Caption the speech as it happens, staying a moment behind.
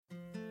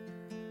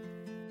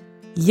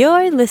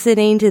You're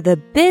listening to the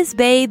Biz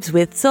Babes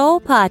with Soul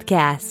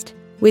podcast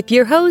with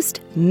your host,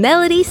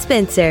 Melody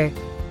Spencer,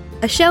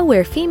 a show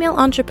where female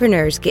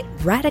entrepreneurs get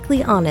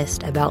radically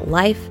honest about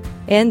life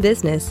and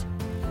business.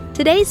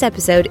 Today's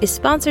episode is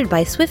sponsored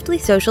by Swiftly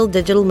Social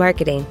Digital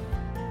Marketing.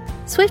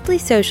 Swiftly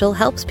Social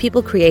helps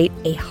people create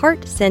a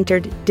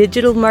heart-centered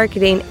digital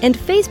marketing and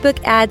Facebook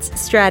ads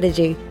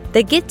strategy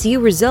that gets you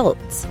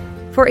results.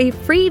 For a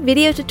free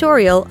video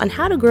tutorial on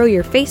how to grow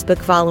your Facebook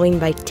following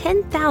by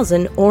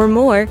 10,000 or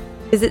more,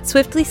 visit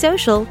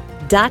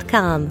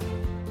swiftlysocial.com.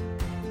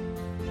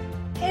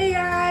 Hey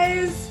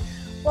guys,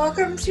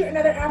 welcome to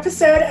another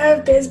episode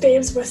of Biz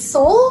Babes with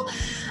Soul.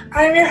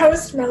 I'm your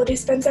host, Melody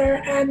Spencer,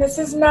 and this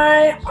is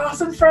my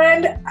awesome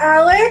friend,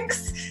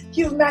 Alex.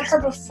 You've met her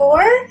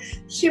before.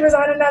 She was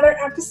on another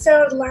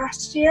episode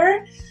last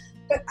year,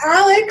 but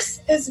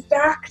Alex is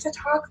back to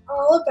talk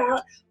all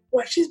about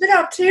what she's been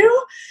up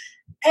to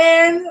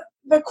and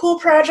the cool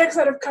projects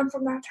that have come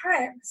from that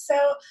time. So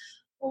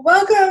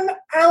welcome,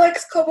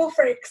 Alex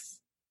Coble-Frakes.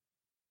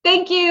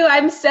 Thank you.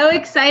 I'm so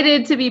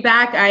excited to be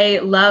back. I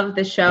love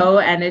the show,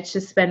 and it's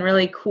just been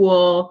really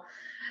cool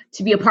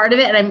to be a part of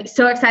it. And I'm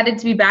so excited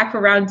to be back for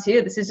round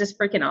two. This is just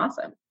freaking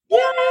awesome.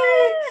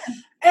 Yay!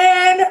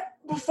 And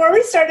before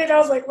we started, I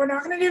was like, we're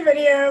not going to do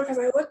video because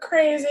I look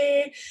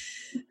crazy.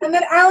 And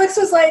then Alex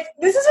was like,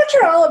 this is what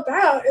you're all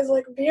about, is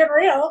like being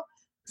real.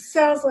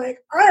 So I was like,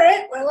 all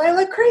right, well, I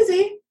look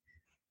crazy.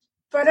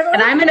 But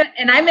I'm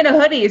in a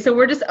hoodie, so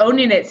we're just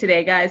owning it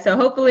today, guys. So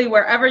hopefully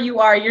wherever you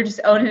are, you're just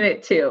owning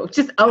it too.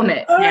 Just own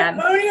it, man.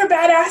 Own your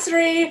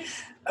badassery,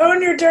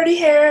 own your dirty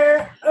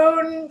hair,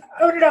 own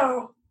it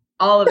all.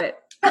 All of it.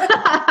 So,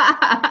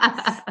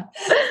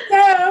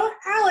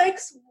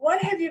 Alex,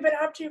 what have you been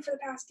up to for the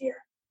past year?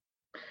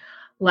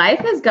 Life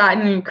has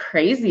gotten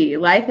crazy.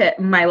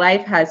 My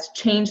life has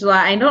changed a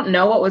lot. I don't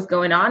know what was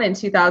going on in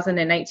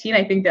 2019.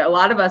 I think that a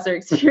lot of us are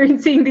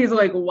experiencing these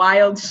like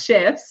wild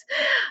shifts.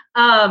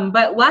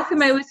 But last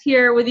time I was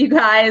here with you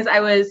guys, I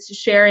was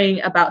sharing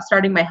about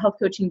starting my health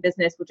coaching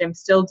business, which I'm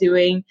still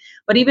doing.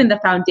 But even the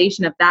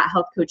foundation of that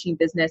health coaching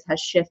business has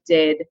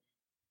shifted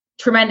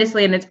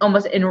tremendously, and it's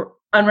almost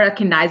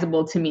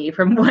unrecognizable to me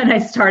from when I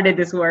started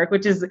this work,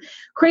 which is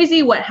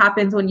crazy what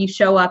happens when you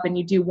show up and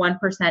you do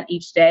 1%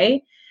 each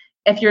day.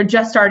 If you're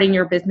just starting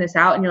your business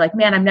out and you're like,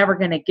 man, I'm never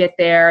going to get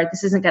there.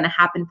 This isn't going to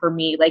happen for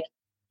me. Like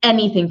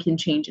anything can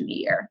change in a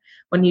year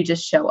when you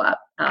just show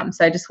up.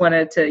 So I just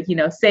wanted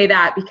to, say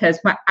that because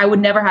I would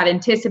never have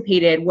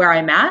anticipated where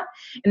I'm at.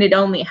 And it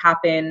only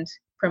happened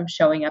from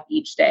showing up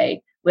each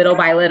day, little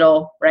by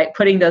little, right?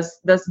 Putting those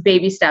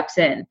baby steps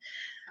in.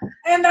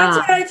 And that's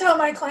what I tell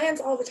my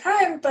clients all the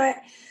time. But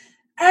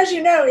as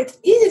you know, it's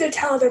easy to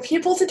tell other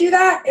people to do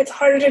that. It's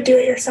harder to do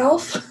it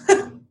yourself.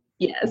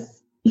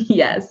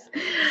 Yes,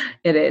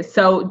 it is.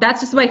 So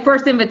that's just my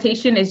first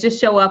invitation is just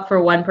show up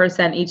for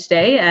 1% each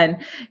day. And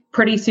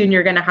pretty soon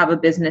you're going to have a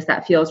business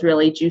that feels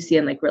really juicy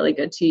and like really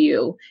good to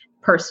you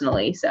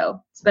personally.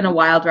 So it's been a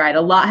wild ride.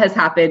 A lot has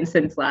happened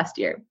since last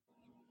year.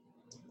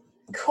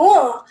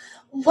 Cool.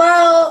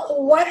 Well,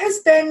 what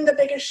has been the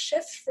biggest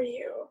shift for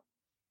you?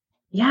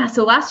 Yeah.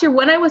 So last year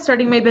when I was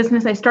starting my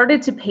business, I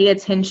started to pay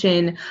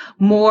attention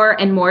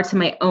more and more to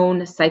my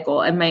own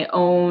cycle and my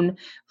own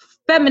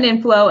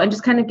feminine flow and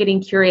just kind of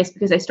getting curious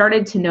because I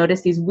started to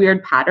notice these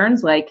weird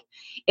patterns. Like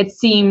it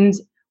seemed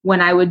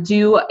when I would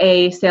do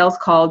a sales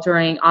call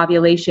during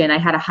ovulation, I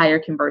had a higher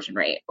conversion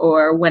rate.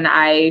 Or when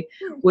I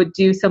would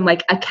do some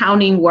like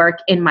accounting work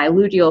in my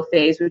luteal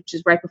phase, which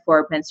is right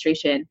before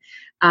menstruation,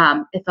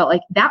 it felt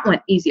like that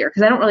went easier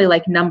because I don't really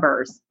like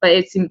numbers, but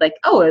it seemed like,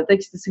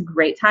 this is a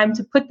great time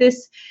to put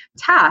this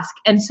task.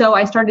 And so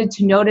I started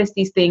to notice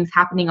these things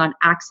happening on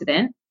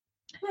accident.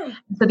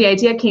 So the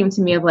idea came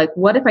to me of like,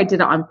 what if I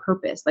did it on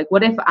purpose? Like,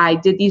 what if I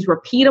did these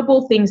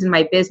repeatable things in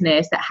my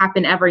business that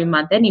happen every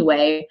month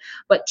anyway,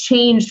 but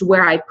changed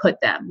where I put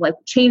them, like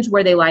changed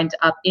where they lined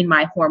up in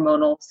my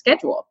hormonal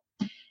schedule.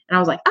 And I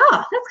was like,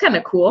 that's kind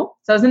of cool.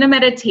 So I was in a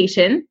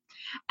meditation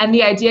and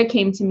the idea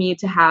came to me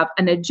to have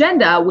an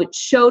agenda which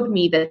showed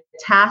me the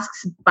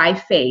tasks by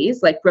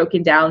phase, like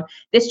broken down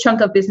this chunk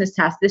of business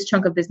tasks, this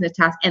chunk of business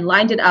tasks, and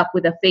lined it up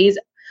with a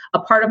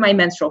part of my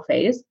menstrual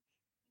phase.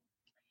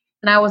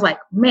 And I was like,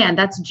 man,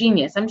 that's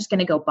genius. I'm just going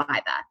to go buy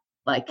that.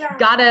 Like,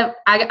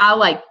 I'll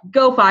like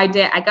go find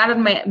it. I got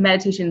in my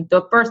meditation.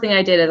 The first thing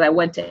I did is I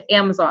went to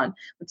Amazon,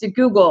 went to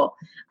Google.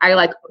 I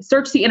like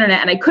searched the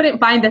internet and I couldn't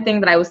find the thing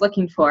that I was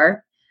looking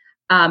for.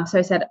 So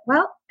I said,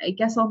 well, I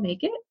guess I'll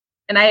make it.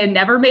 And I had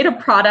never made a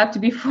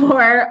product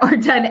before or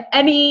done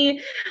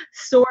any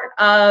sort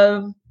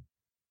of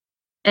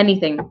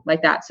anything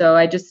like that. So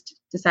I just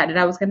decided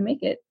I was going to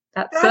make it.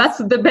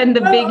 That's been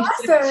the big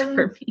shift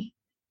for me.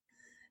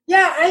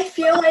 Yeah, I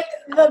feel like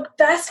the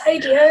best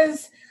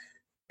ideas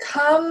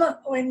come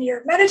when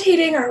you're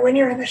meditating or when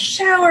you're in the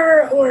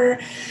shower or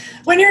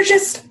when you're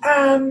just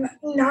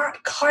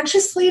not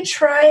consciously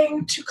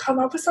trying to come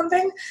up with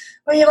something.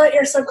 When you let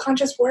your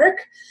subconscious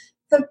work,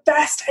 the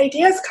best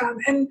ideas come.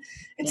 And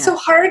it's so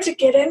hard to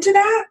get into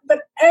that, but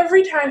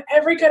every time,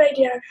 every good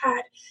idea I've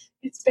had,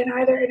 it's been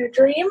either in a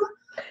dream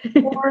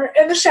or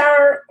in the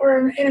shower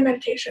or in a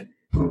meditation.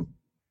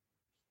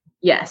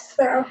 Yes.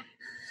 So, and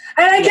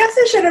I guess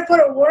I should have put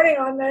a warning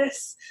on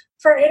this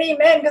for any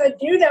men, because I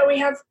do know we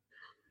have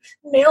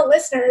male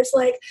listeners.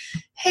 Like,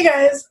 hey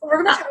guys,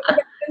 we're going to talk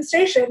about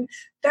menstruation.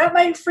 That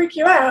might freak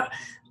you out.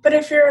 But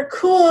if you're a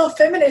cool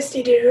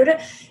feministy dude,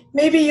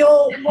 maybe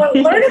you'll want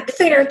to learn a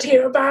thing or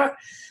two about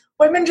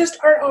women just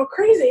aren't all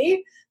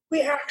crazy.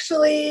 We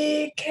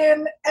actually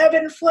can ebb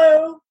and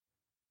flow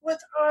with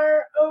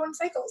our own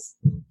cycles.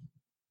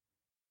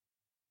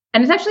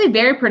 And it's actually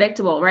very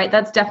predictable, right?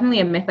 That's definitely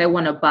a myth I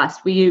want to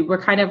bust. We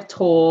were kind of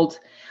told,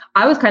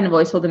 I was kind of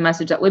always told the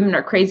message that women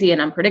are crazy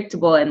and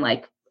unpredictable and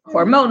like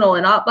hormonal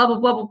and all blah, blah,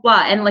 blah, blah,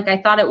 blah. And like, I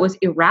thought it was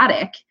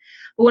erratic.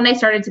 But when I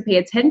started to pay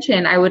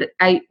attention,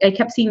 I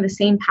kept seeing the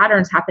same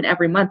patterns happen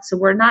every month. So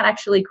we're not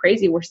actually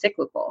crazy. We're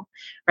cyclical,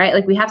 right?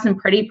 Like we have some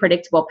pretty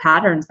predictable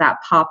patterns that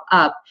pop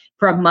up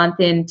from month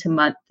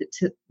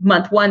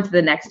one to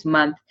the next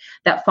month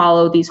that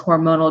follow these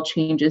hormonal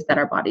changes that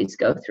our bodies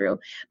go through.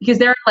 Because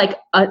there are like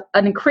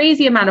a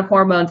crazy amount of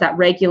hormones that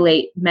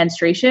regulate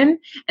menstruation,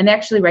 and they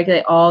actually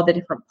regulate all the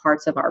different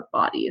parts of our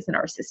bodies and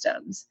our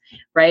systems,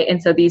 right?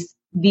 And so these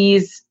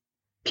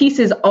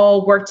pieces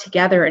all work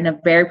together in a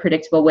very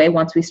predictable way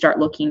once we start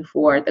looking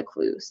for the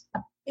clues.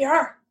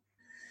 Yeah.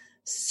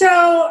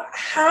 So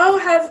how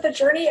has the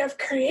journey of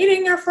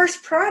creating your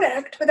first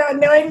product without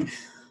knowing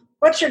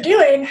what you're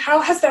doing, how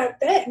has that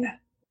been?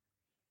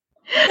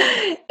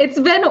 It's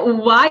been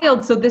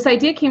wild. So this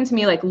idea came to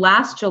me like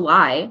last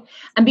July,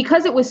 and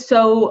because it was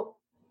so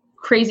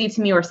crazy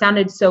to me or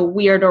sounded so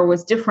weird or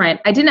was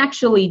different, I didn't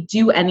actually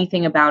do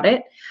anything about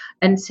it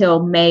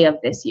until May of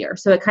this year.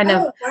 So it kind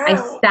of, I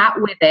sat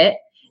with it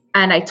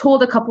and I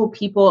told a couple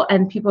people,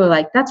 and people were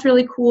like, that's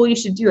really cool, you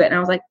should do it. And I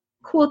was like,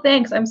 cool,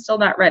 thanks, I'm still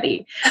not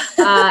ready.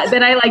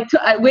 Then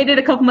I waited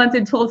a couple months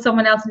and told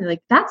someone else, and they're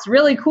like, that's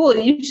really cool,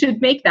 you should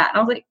make that. And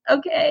I was like,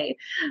 okay.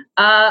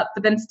 But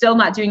then still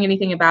not doing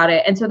anything about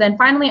it. And so then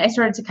finally I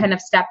started to kind of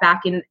step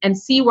back and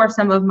see where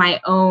some of my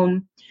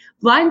own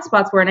blind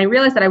spots were. And I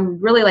realized that I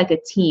would really like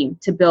a team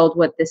to build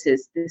what this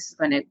is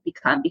going to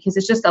become, because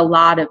it's just a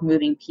lot of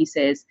moving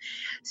pieces.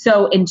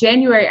 So in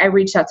January, I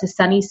reached out to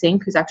Sunny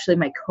Singh, who's actually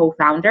my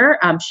co-founder.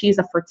 She's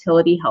a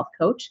fertility health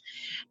coach.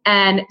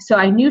 And so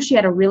I knew she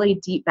had a really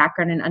deep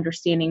background in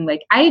understanding,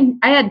 like I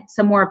had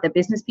some more of the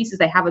business pieces.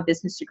 I have a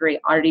business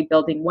degree already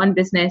building one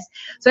business.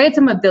 So I had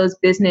some of those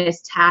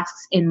business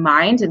tasks in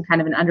mind and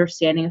kind of an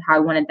understanding of how I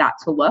wanted that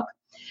to look.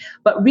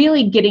 But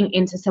really getting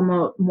into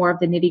some more of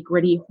the nitty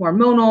gritty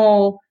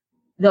hormonal,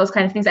 those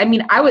kind of things. I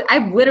mean,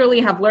 I literally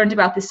have learned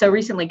about this so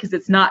recently because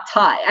it's not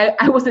taught.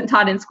 I wasn't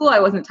taught in school. I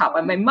wasn't taught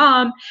by my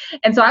mom.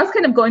 And so I was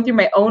kind of going through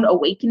my own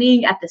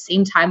awakening at the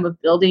same time of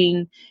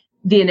building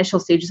the initial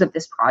stages of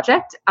this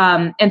project.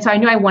 And so I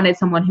knew I wanted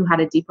someone who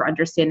had a deeper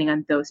understanding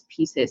on those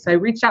pieces. So I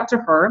reached out to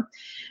her.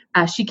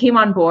 She came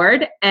on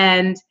board.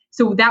 And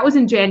so that was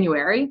in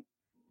January.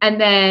 And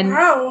then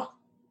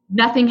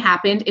nothing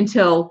happened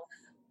until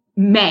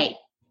May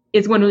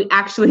is when we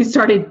actually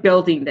started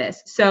building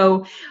this.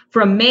 So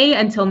from May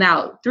until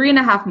now,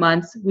 3.5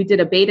 months, we did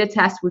a beta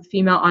test with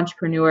female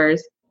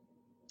entrepreneurs,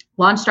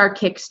 launched our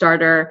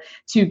Kickstarter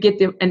to get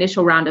the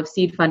initial round of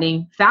seed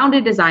funding, found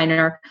a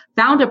designer,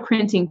 found a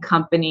printing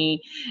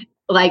company,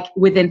 like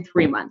within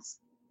 3 months.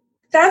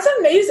 That's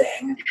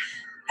amazing.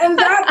 And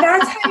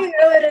that's how you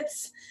know that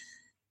it's,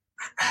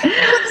 I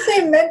don't want to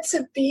say meant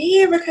to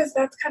be, because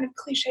that's kind of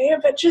cliche,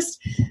 but just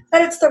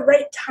that it's the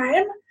right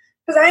time.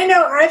 Because I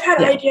know I've had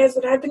ideas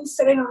that I've been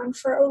sitting on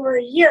for over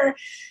a year,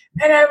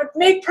 and I would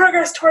make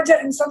progress towards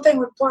it and something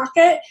would block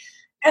it.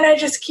 And I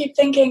just keep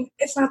thinking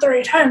it's not the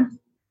right time.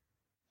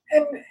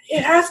 And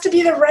it has to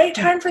be the right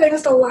time for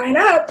things to line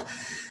up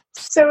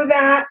so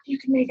that you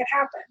can make it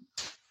happen.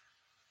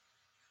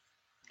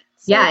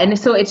 Yeah. And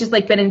so it's just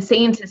like been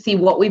insane to see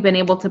what we've been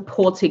able to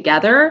pull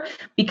together,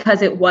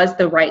 because it was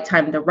the right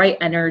time, the right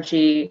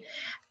energy.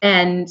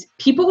 And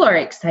people are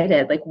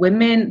excited, like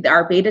women,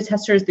 our beta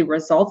testers, the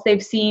results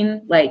they've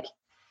seen, like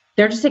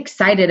they're just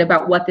excited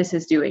about what this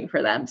is doing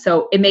for them.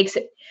 So it makes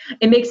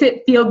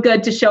it feel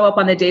good to show up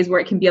on the days where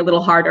it can be a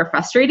little hard or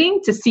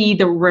frustrating to see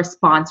the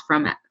response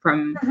from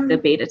the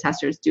beta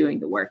testers doing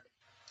the work.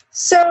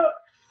 So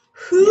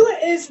who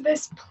is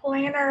this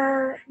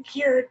planner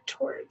geared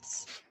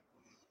towards?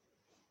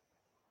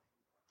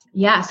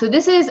 Yeah, so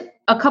this is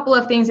a couple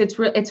of things.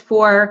 It's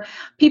for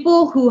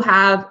people who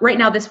have, right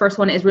now this first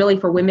one is really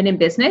for women in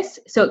business.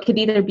 So it could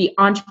either be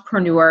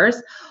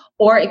entrepreneurs,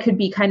 or it could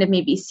be kind of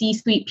maybe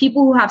C-suite,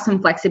 people who have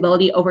some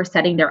flexibility over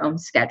setting their own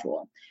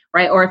schedule,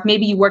 right? Or if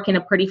maybe you work in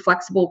a pretty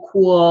flexible,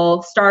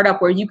 cool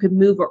startup where you could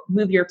move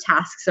your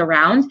tasks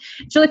around.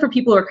 It's really for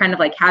people who are kind of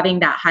like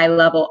having that high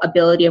level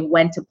ability of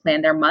when to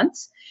plan their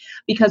months.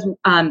 Because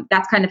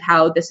that's kind of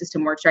how the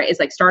system works, right? It's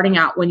like starting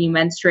out when you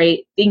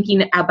menstruate,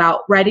 thinking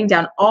about writing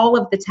down all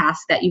of the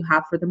tasks that you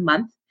have for the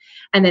month,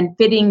 and then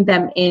fitting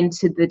them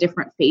into the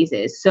different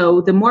phases.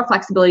 So the more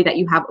flexibility that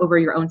you have over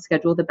your own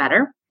schedule, the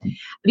better.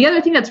 The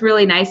other thing that's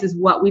really nice is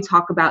what we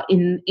talk about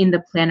in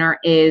the planner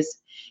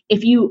is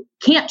if you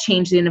can't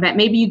change the event,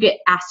 maybe you get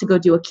asked to go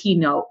do a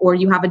keynote or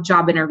you have a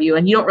job interview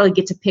and you don't really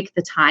get to pick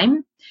the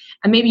time.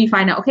 And maybe you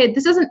find out, okay,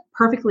 this doesn't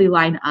perfectly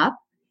line up.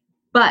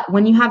 But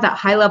when you have that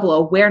high level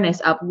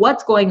awareness of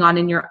what's going on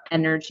in your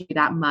energy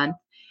that month,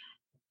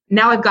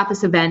 now I've got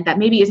this event that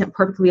maybe isn't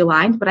perfectly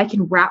aligned, but I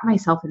can wrap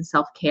myself in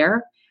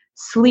self-care,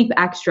 sleep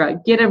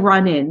extra, get a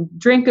run in,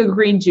 drink a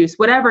green juice,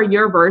 whatever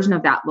your version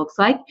of that looks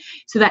like,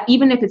 so that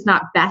even if it's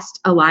not best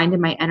aligned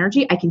in my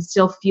energy, I can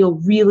still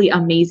feel really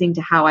amazing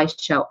to how I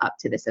show up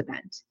to this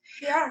event.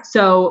 Yeah.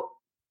 So,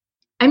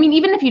 I mean,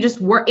 even if you just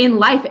were in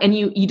life and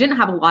you didn't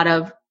have a lot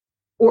of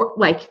or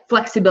like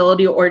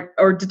flexibility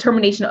or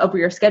determination over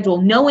your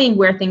schedule, knowing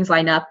where things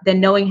line up, then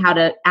knowing how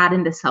to add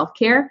in the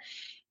self-care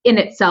in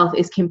itself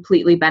is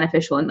completely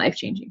beneficial and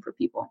life-changing for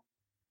people.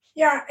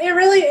 Yeah, it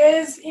really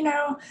is. You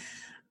know,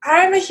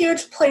 I'm a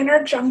huge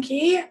planner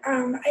junkie,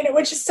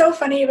 which is so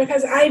funny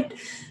because I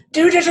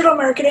do digital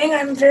marketing.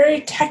 I'm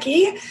very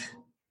techie,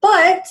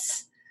 but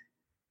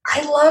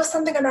I love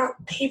something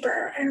about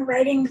paper and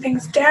writing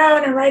things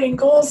down and writing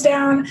goals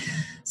down.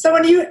 So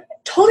when you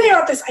told me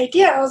about this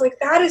idea, I was like,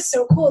 that is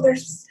so cool.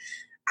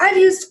 I've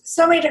used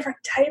so many different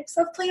types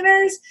of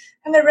planners,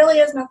 and there really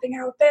is nothing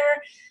out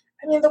there.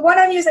 I mean, the one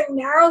I'm using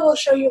now will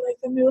show you like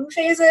the moon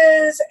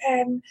phases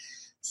and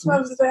some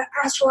of the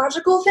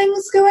astrological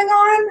things going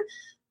on,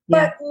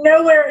 but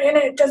nowhere in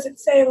it does it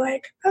say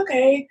like,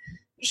 okay,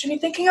 you should be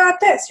thinking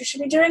about this. You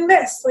should be doing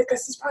this. Like,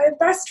 this is probably the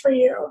best for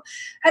you.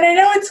 And I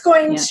know it's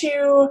going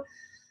to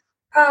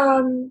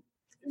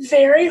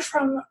vary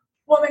from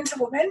woman to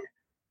woman,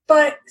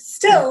 but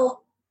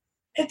still,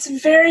 it's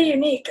very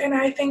unique. And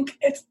I think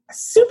it's a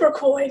super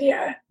cool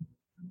idea.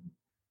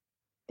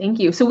 Thank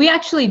you. So we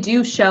actually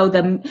do show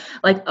them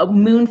like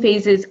moon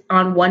phases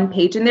on one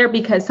page in there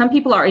because some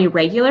people are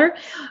irregular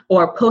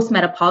or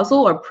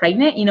postmenopausal or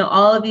pregnant, you know,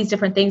 all of these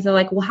different things. They're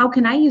like, well, how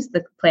can I use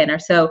the planner?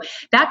 So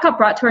that got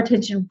brought to our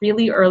attention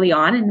really early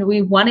on. And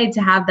we wanted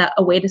to have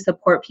a way to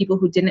support people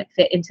who didn't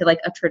fit into like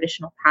a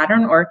traditional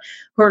pattern or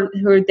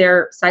who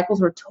their cycles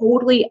were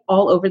totally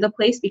all over the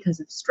place because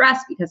of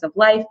stress, because of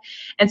life.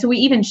 And so we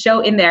even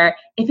show in there,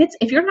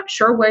 if you're not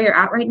sure where you're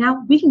at right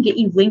now, we can get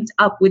you linked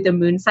up with the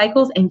moon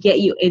cycles and get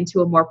you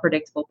into a more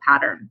predictable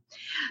pattern.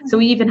 So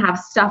we even have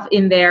stuff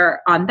in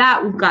there on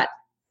that. We've got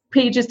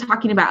pages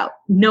talking about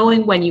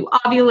knowing when you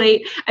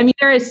ovulate. I mean,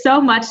 there is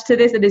so much to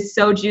this. It is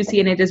so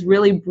juicy, and it is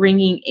really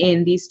bringing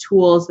in these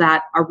tools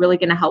that are really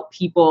going to help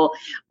people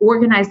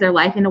organize their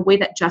life in a way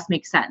that just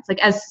makes sense.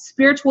 Like as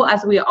spiritual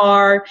as we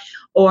are,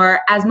 or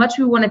as much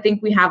we want to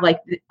think we have like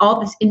all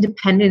this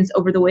independence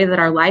over the way that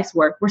our lives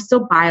work, we're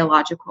still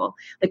biological.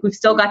 Like we've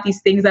still got these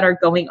things that are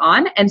going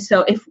on. And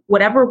so if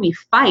whatever we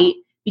fight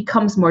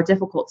becomes more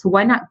difficult. So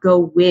why not go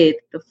with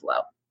the flow?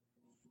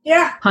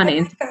 Yeah. Pun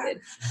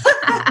intended.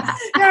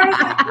 That's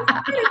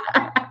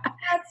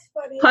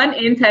funny. Pun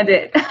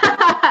intended.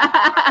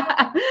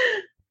 Yeah,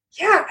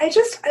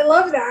 I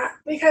love that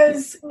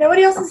because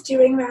nobody else is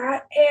doing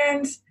that.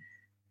 And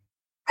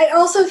I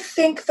also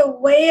think the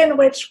way in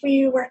which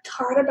we were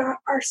taught about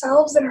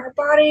ourselves and our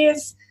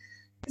bodies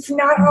is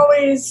not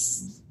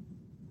always,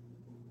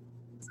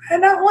 I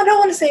don't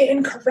want to say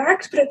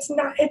incorrect, but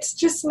it's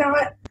just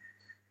not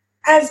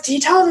as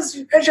detailed as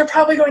you're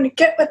probably going to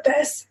get with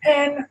this.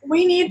 And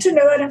we need to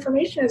know that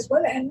information as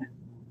women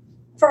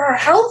for our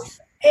health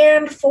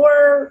and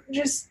for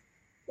just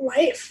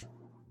life.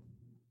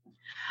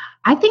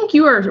 I think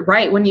you were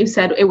right when you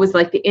said it was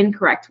like the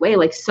incorrect way.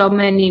 Like so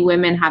many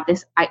women have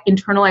this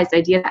internalized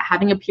idea that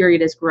having a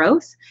period is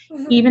gross,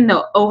 even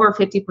though over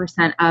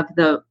 50% of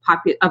the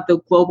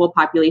global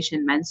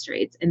population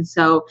menstruates. And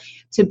so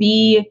to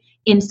be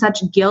in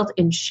such guilt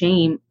and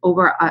shame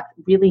over a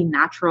really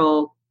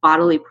natural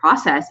bodily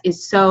process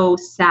is so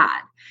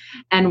sad.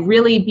 And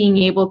really being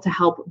able to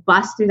help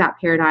bust through that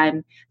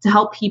paradigm, to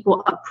help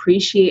people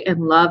appreciate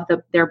and love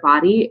their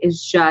body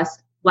is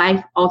just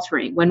life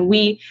altering. When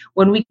we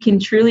can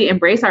truly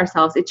embrace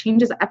ourselves, it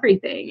changes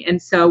everything.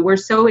 And so we're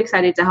so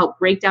excited to help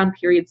break down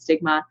period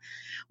stigma.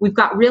 We've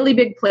got really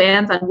big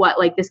plans on what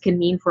like this can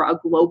mean for a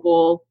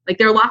global, like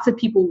there are lots of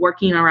people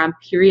working around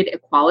period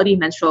equality,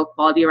 menstrual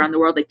equality around the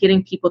world, like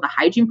getting people the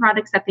hygiene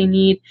products that they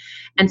need.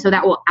 And so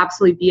that will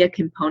absolutely be a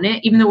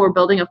component, even though we're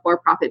building a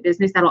for-profit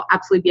business, that'll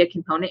absolutely be a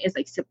component is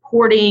like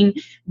supporting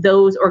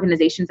those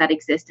organizations that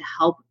exist to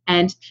help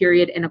end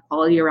period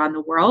inequality around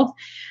the world.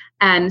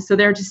 And so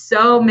there are just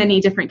so many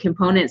different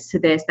components to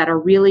this that are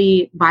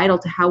really vital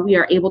to how we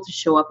are able to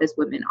show up as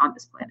women on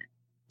this planet.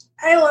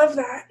 I love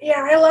that.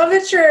 Yeah, I love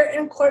that you're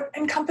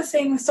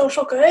encompassing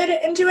social good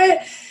into it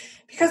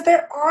because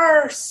there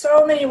are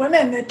so many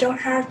women that don't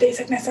have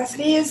basic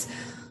necessities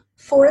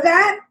for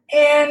that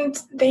and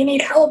they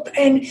need help.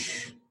 And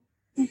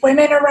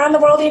women around the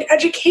world need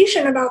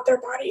education about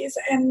their bodies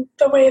and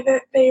the way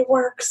that they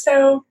work.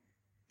 So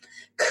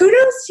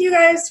kudos to you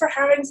guys for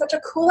having such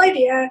a cool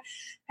idea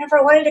and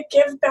for wanting to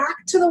give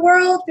back to the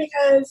world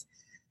because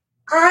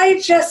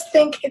I just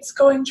think it's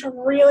going to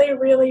really,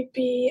 really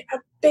be a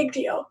big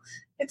deal.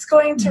 It's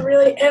going to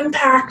really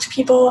impact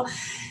people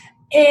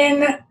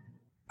in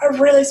a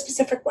really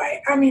specific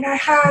way. I mean, I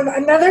have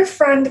another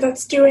friend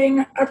that's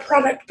doing a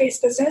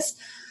product-based business.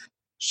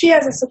 She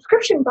has a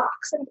subscription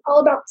box, and it's all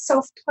about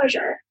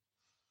self-pleasure.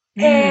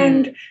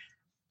 And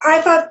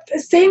I thought the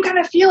same kind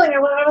of feeling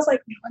when I was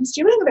like, no one's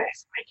doing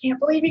this. I can't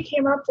believe you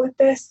came up with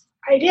this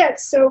idea.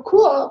 It's so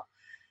cool.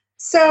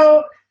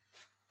 So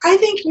I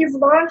think you've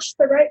launched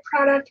the right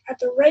product at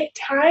the right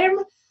time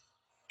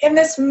in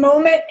this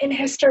moment in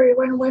history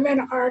when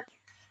women are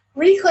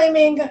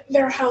reclaiming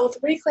their health,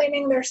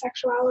 reclaiming their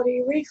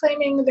sexuality,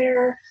 reclaiming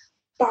their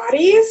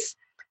bodies.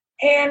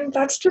 And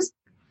that's just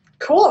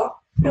cool.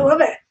 I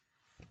love it.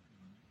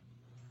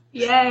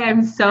 Yay,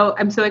 I'm so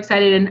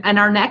excited. And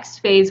our next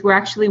phase, we're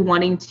actually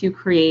wanting to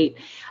create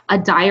a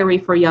diary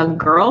for young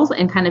girls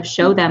and kind of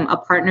show them a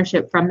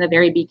partnership from the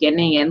very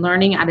beginning and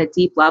learning at a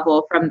deep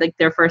level from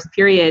their first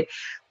period,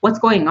 what's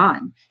going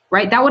on,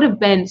 right? That would have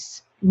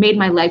made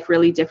my life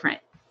really different,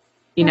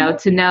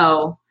 to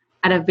know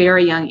at a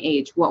very young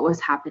age what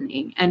was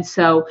happening. And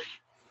so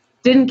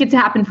didn't get to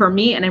happen for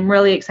me. And I'm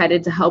really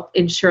excited to help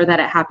ensure that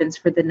it happens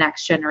for the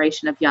next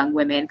generation of young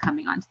women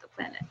coming onto the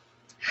planet.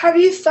 Have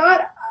you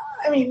thought,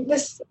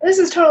 this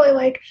is totally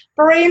like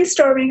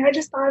brainstorming. I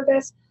just thought of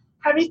this.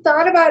 Have you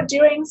thought about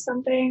doing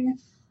something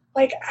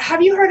like,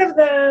 have you heard of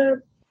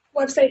the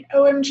website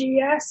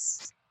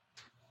OMGyes?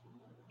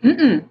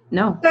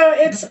 No. So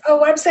it's a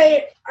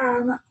website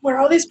where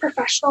all these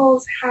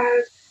professionals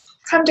have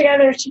come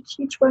together to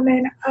teach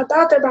women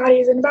about their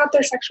bodies and about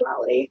their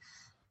sexuality.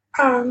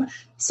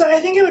 So I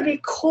think it would be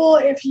cool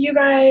if you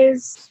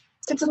guys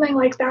did something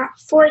like that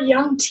for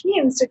young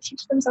teens to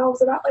teach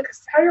themselves about like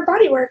how your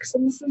body works,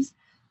 and this is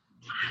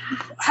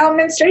how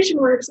menstruation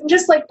works, and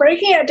just like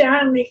breaking it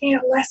down and making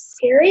it less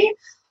scary.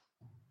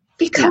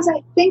 Because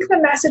I think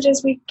the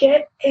messages we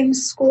get in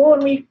school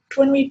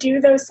when we do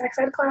those sex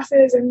ed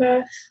classes and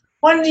the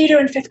ones you do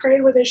in 5th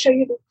grade where they show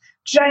you the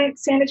giant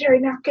sanitary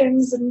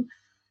napkins, and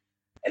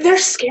they're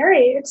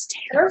scary. It's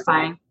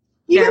terrifying.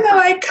 Even though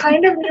I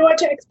kind of knew what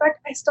to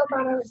expect, I still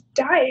thought I was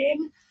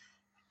dying.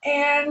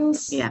 And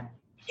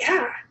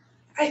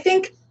I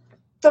think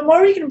the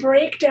more we can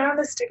break down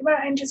the stigma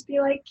and just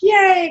be like,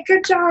 yay,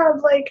 good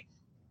job, like,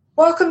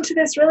 welcome to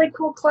this really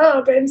cool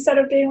club, instead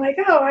of being like,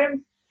 oh,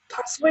 I'm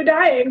possibly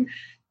dying,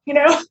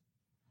 it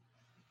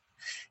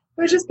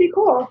would just be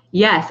cool.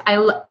 Yes, I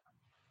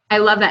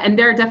love that. And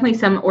there are definitely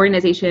some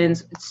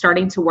organizations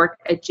starting to work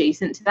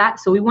adjacent to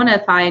that. So we want to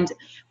find,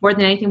 more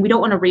than anything, we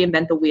don't want to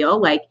reinvent the wheel.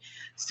 Like,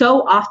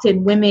 so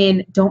often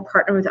women don't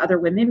partner with other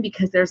women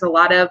because there's a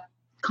lot of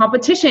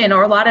competition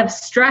or a lot of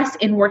stress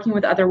in working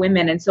with other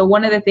women. And so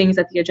one of the things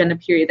at the agenda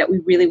period that we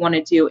really want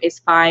to do is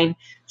find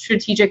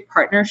strategic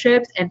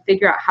partnerships and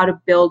figure out how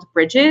to build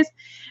bridges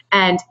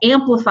and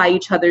amplify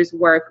each other's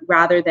work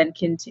rather than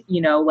feeling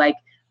like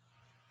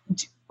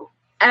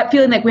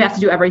we have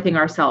to do everything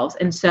ourselves.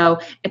 And so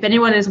if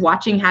anyone is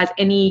watching has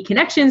any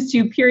connections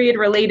to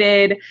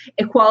period-related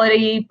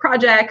equality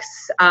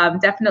projects,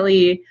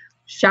 definitely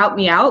shout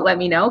me out, let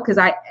me know, because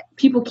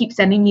people keep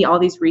sending me all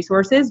these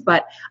resources,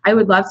 but I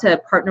would love to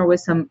partner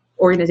with some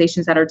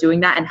organizations that are doing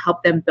that and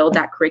help them build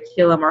that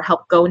curriculum or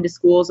help go into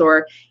schools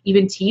or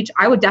even teach.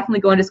 I would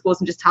definitely go into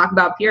schools and just talk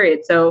about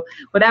periods. So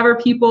whatever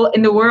people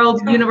in the world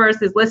universe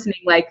is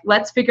listening, like,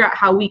 let's figure out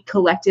how we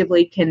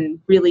collectively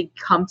can really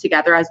come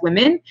together as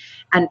women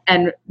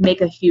and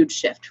make a huge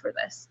shift for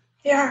this.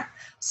 Yeah.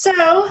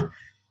 So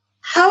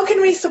how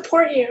can we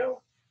support you?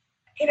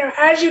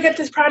 As you get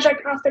this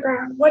project off the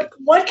ground,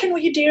 what can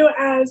we do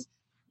as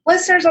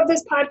listeners of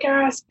this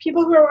podcast,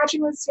 people who are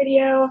watching this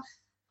video?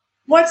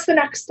 What's the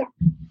next step?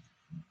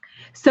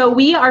 So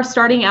we are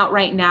starting out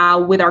right now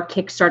with our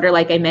Kickstarter,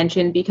 like I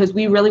mentioned, because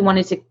we really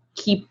wanted to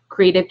keep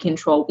creative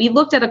control. We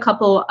looked at a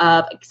couple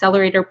of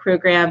accelerator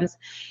programs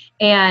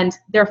and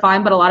they're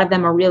fine, but a lot of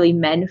them are really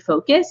men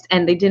focused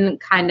and they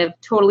didn't kind of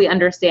totally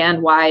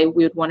understand why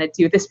we would want to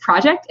do this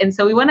project. And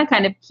so we want to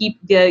kind of keep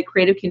the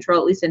creative control,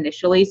 at least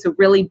initially, so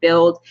really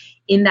build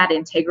in that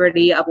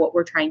integrity of what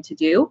we're trying to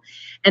do.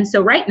 And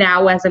so right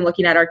now, as I'm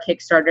looking at our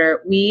Kickstarter,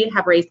 we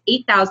have raised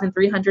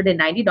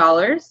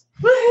 $8,390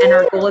 and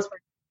our goal is for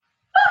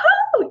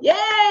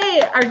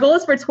yay! Our goal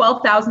is for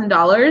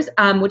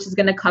 $12,000, which is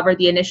going to cover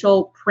the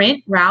initial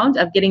print round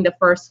of getting the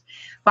first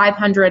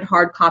 500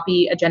 hard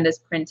copy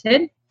agendas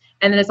printed.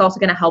 And then it's also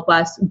going to help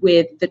us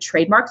with the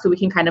trademark so we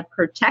can kind of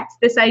protect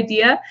this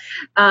idea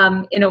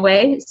in a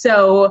way.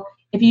 So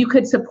if you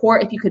could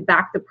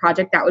back the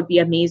project, that would be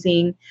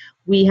amazing.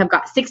 We have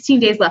got 16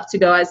 days left to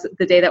go as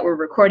the day that we're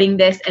recording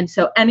this. And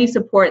so any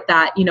support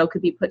that,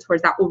 could be put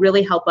towards that will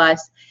really help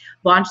us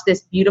launch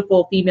this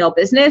beautiful female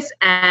business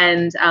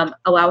and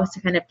allow us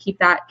to kind of keep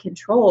that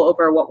control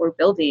over what we're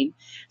building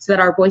so that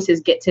our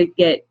voices get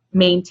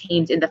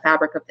maintained in the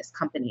fabric of this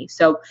company.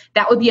 So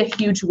that would be a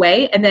huge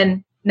way. And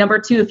then number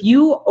two, if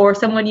you or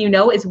someone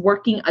is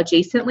working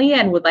adjacently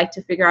and would like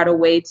to figure out a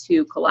way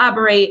to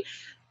collaborate,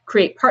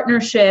 create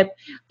partnership,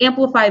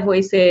 amplify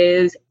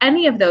voices,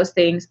 any of those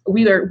things,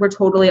 we're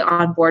totally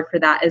on board for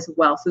that as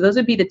well. So those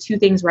would be the two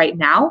things right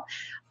now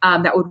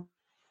that would.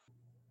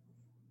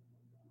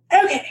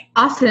 Okay.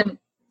 Awesome.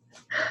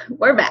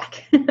 We're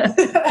back.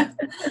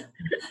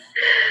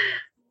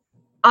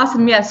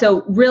 Awesome. Yeah.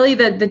 So really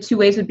the two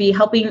ways would be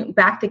helping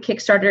back the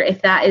Kickstarter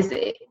if that is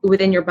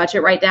within your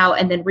budget right now,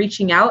 and then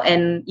reaching out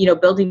and,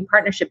 building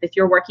partnership. If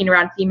you're working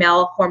around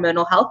female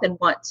hormonal health and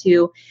want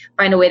to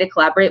find a way to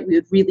collaborate, we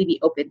would really be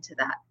open to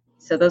that.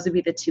 So those would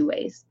be the two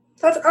ways.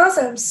 That's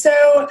awesome.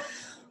 So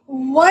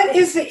what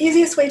is the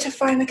easiest way to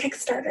find the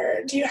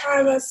Kickstarter? Do you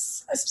have a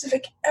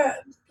specific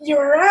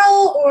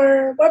URL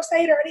or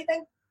website or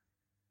anything?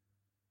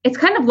 It's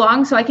kind of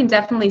long, so I can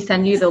definitely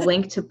send you the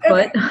link to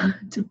put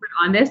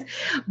on this.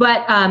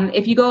 But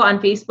if you go on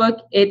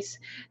Facebook, it's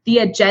the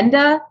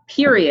agenda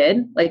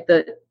period, like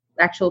the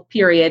actual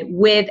period,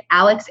 with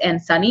Alex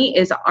and Sunny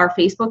is our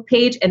Facebook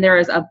page, and there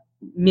is a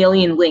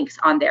million links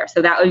on there.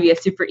 So that would be a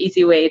super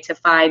easy way to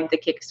find the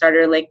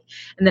Kickstarter link.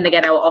 And then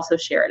again, I will also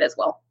share it as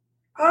well.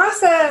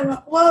 Awesome.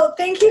 Well,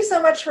 thank you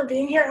so much for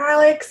being here,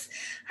 Alex.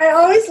 I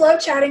always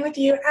love chatting with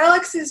you.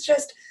 Alex is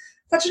just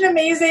such an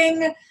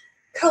amazing,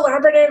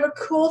 collaborative,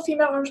 cool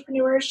female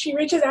entrepreneur. She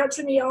reaches out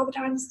to me all the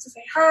time to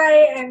say hi,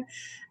 and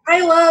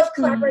I love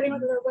collaborating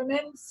with other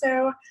women.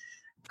 So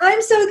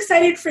I'm so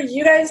excited for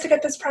you guys to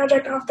get this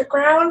project off the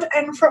ground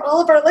and for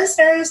all of our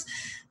listeners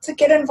to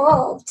get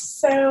involved.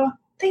 So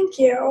thank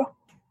you.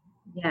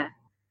 Yeah.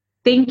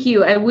 Thank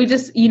you. And we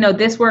just,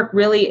 this work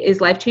really is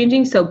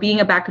life-changing. So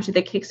being a backer to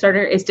the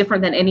Kickstarter is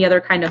different than any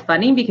other kind of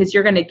funding because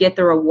you're going to get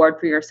the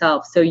reward for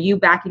yourself. So you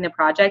backing the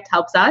project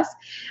helps us.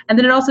 And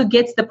then it also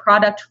gets the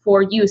product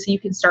for you so you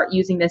can start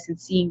using this and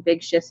seeing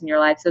big shifts in your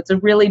life. So it's a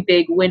really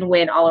big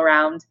win-win all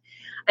around.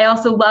 I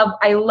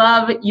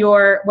love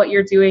what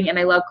you're doing, and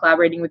I love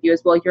collaborating with you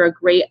as well. You're a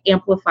great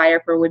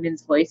amplifier for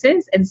women's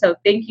voices. And so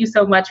thank you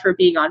so much for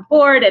being on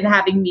board and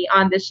having me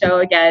on the show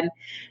again.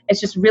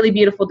 It's just really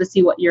beautiful to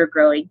see what you're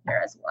growing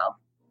here as well.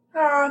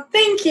 Oh,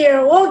 thank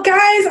you. Well,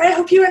 guys, I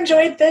hope you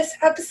enjoyed this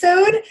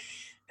episode.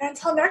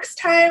 Until next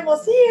time, we'll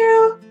see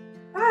you.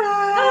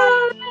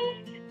 Bye.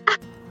 Bye.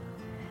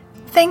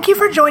 Thank you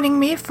for joining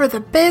me for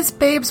the Biz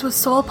Babes with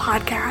Soul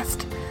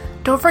podcast.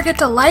 Don't forget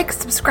to like,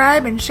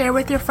 subscribe, and share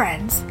with your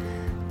friends.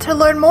 To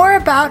learn more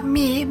about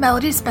me,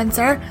 Melody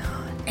Spencer,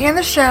 and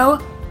the show,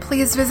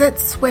 please visit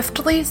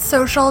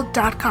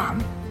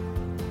swiftlysocial.com.